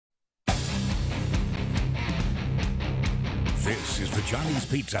is the Johnny's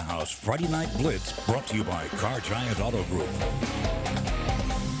Pizza House Friday Night Blitz, brought to you by Car Giant Auto Group.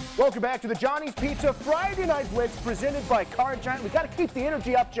 Welcome back to the Johnny's Pizza Friday Night Blitz, presented by Car Giant. We got to keep the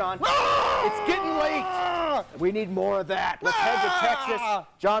energy up, John. It's getting late. We need more of that. Let's head to Texas.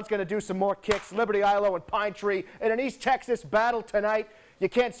 John's going to do some more kicks. Liberty Ilo and Pine Tree in an East Texas battle tonight. You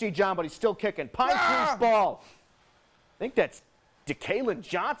can't see John, but he's still kicking. Pine Tree's ball. I think that's DeKalen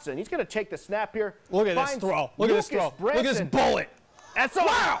Johnson. He's going to take the snap here. Look at this throw. Look at this throw. Look at this bullet. That's on,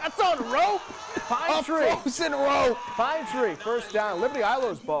 that's on rope. Pine Tree. Frozen rope. Pine Tree, first down. Liberty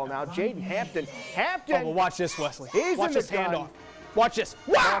Ilo's ball now. Jaden Hampton. Hampton. Oh, but watch this, Wesley. He's watch in this the gun. handoff. Watch this.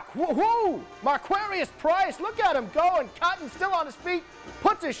 Wow. Marquarius Price. Look at him going. Cotton still on his feet.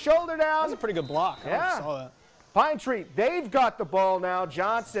 Puts his shoulder down. That's a pretty good block. Yeah. I saw that. Pine Tree, they've got the ball now.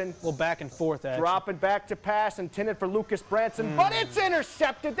 Johnson. A little back and forth action. Dropping back to pass, intended for Lucas Branson, but it's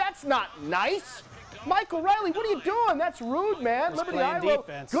intercepted. That's not nice. Michael Riley, what are you doing? That's rude, man. Liberty Ilo,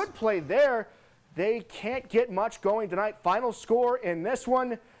 good play there. They can't get much going tonight. Final score in this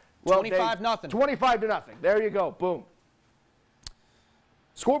one. Well, 25-0. 25-0. There you go. Boom.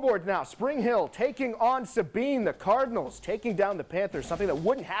 Scoreboard now. Spring Hill taking on Sabine. The Cardinals taking down the Panthers. Something that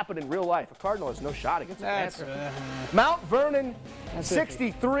wouldn't happen in real life. A Cardinal has no shot against the Panthers. Mount Vernon,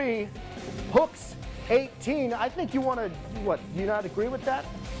 63. Hooks, 18. I think you want to, what, do you not agree with that?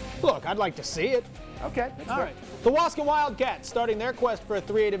 Look, I'd like to see it. Okay. All right. The Wascom Wildcats starting their quest for a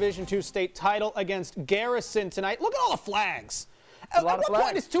 3A Division II state title against Garrison tonight. Look at all the flags. At what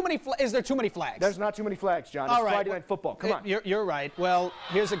point is there too many flags? There's not too many flags, John. It's Friday Night Football. Come on. You're right. Well,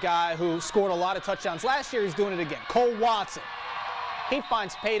 here's a guy who scored a lot of touchdowns last year. He's doing it again. Cole Watson. He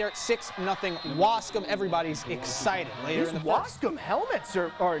finds pay dirt, 6-0 Wascom. Everybody's excited later in the first. Wascom helmets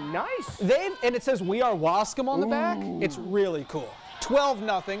are nice. And it says "We Are Wascom" on the back. It's really cool.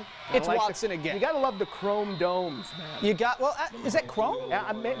 12-0. It's like Watson again. You gotta love the chrome domes, man. You got, well, is that chrome?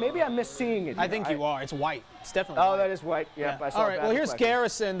 Yeah, maybe I'm misseeing it. I think you are. It's white. It's definitely white. That is white. Yeah. I saw all right, well, here's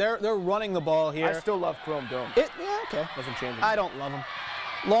Garrison. They're running the ball here. I still love chrome domes. Yeah, okay. Doesn't change it. I don't love them.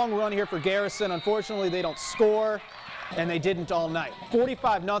 Long run here for Garrison. Unfortunately, they don't score, and they didn't all night.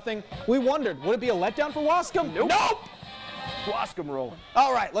 45-0. We wondered, would it be a letdown for Wascom? Nope. Wascom rolling.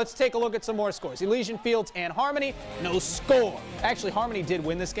 All right, let's take a look at some more scores. Elysian Fields and Harmony, no score. Actually, Harmony did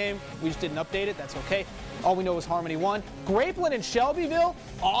win this game. We just didn't update it. That's okay. All we know is Harmony won. Grapeland and Shelbyville,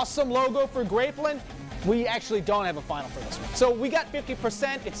 awesome logo for Grapeland. We actually don't have a final for this one. So we got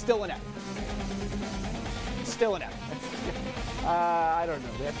 50%. It's still an F. Still an F. I don't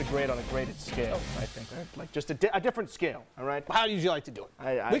know. They have to grade on a graded scale, I think. Like just a different scale, all right? How do you like to do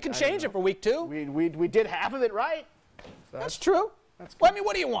it? We can change it for week 2. We did half of it right. So that's true. Well, I mean,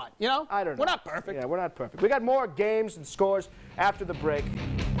 what do you want? You know? I don't know. We're not perfect. Yeah, we're not perfect. We got more games and scores after the break.